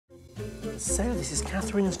So this is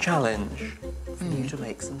Catherine's challenge for you to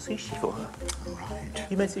make some sushi for her. All right.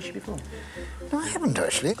 You made sushi before? No, I haven't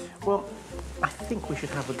actually. Well, I think we should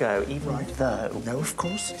have a go, even though... No, of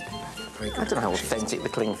course. Very good. I don't know how authentic the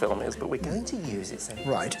cling film is, but we're going to use it so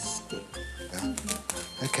Right. it's stick. Yeah.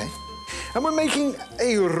 OK. And we're making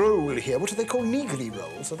a roll here. What are they called? Nigiri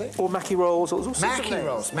rolls, are they? Or maki rolls, or all sorts of Maki names.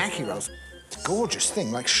 rolls, maki rolls. It's a gorgeous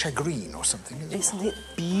thing, like shagreen or something, isn't it? Isn't it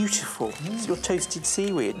beautiful? It's your toasted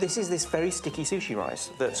seaweed. This is this very sticky sushi rice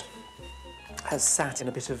that has sat in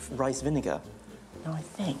a bit of rice vinegar. Now, I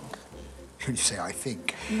think... When you say I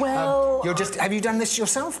think... Well... Have you done this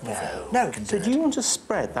yourself before? No. So do you want to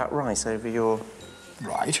spread that rice over your...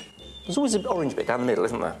 Right. There's always an orange bit down the middle,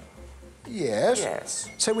 isn't there? Yes. Yes.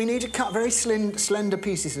 So we need to cut very slender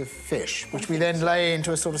pieces of fish, which we then lay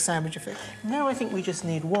into a sort of sandwich of fish? No, I think we just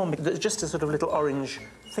need one. There's just a sort of little orange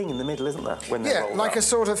thing in the middle, isn't there? When they're rolled like up. a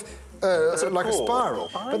sort of like a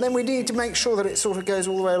spiral. I But then we need to make sure that it sort of goes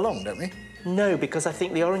all the way along, don't we? No, because I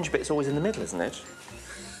think the orange bit's always in the middle, isn't it?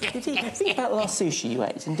 Think about the last sushi you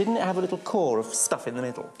ate, and didn't it have a little core of stuff in the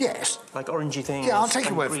middle? Yes. Like orangey things. Yeah, I'll take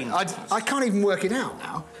your word for it. green I can't even work it out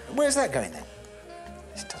now. Where's that going then?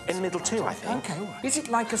 In the middle too, I think. OK, all right. Is it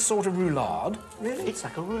like a sort of roulade? Really? It's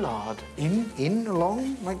like a roulade. In,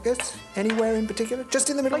 along, like this? Anywhere in particular? Just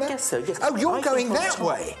in the middle I there? guess so, yes. Oh, you're I going think on that top.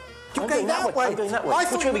 way? You're I'm going that way? I'm going that way. I Which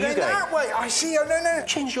thought way you were were you going going? that way. I see. Oh, no.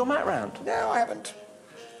 Change your mat round. No, I haven't.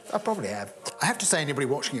 I probably have. I have to say, anybody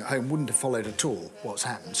watching at home wouldn't have followed at all what's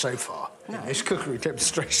happened so far in this cookery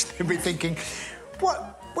demonstration. They'd be thinking,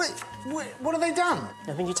 what have they done?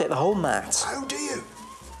 I think you take the whole mat. Oh, do you?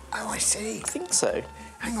 Oh, I see. I think so.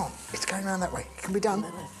 Hang on, it's going around that way. It can be done.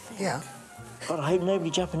 Yeah. God, I hope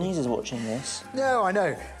nobody Japanese is watching this. No, I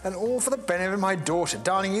know. And all for the benefit of my daughter.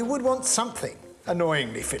 Darling, you would want something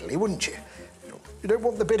annoyingly fiddly, wouldn't you? You don't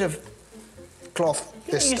want the bit of cloth,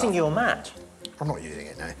 this You're stuff. using your mat. I'm not using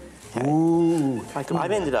it, no. Okay. Ooh.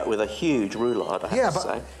 I've ended up with a huge roulade, I have to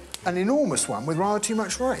say. An enormous one with rather too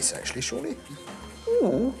much rice, actually, surely.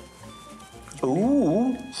 Ooh.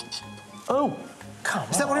 Ooh. Oh, come on.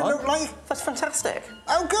 Is that what it looked like? That's fantastic.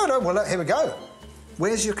 Oh, good. Oh, well, here we go.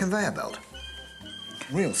 Where's your conveyor belt?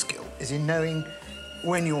 Real skill is in knowing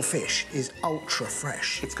when your fish is ultra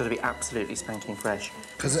fresh. It's got to be absolutely spanking fresh.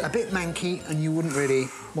 Because a bit manky and you wouldn't really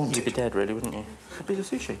want You'd be dead, really, wouldn't you? A bit of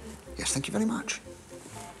sushi. Yes, thank you very much.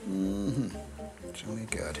 Jolly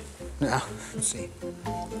good. Now, let's see.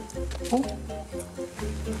 Oh.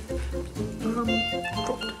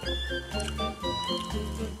 Dropped.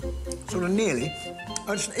 Sort of nearly.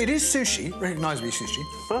 It is sushi, recognisably sushi.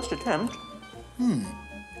 First attempt.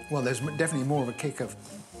 Well, there's definitely more of a kick of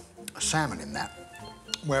salmon in that.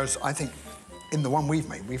 Whereas I think in the one we've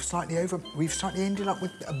made, we've slightly ended up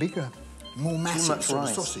with a bigger, more massive sort of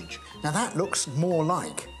sausage. Now that looks more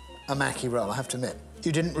like a maki roll, I have to admit.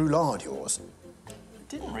 You didn't roulade yours. I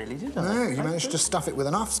didn't really, did I? No, you managed to stuff it with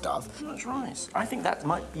enough stuff. Too much rice. I think that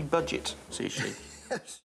might be budget sushi.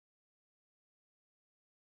 Yes.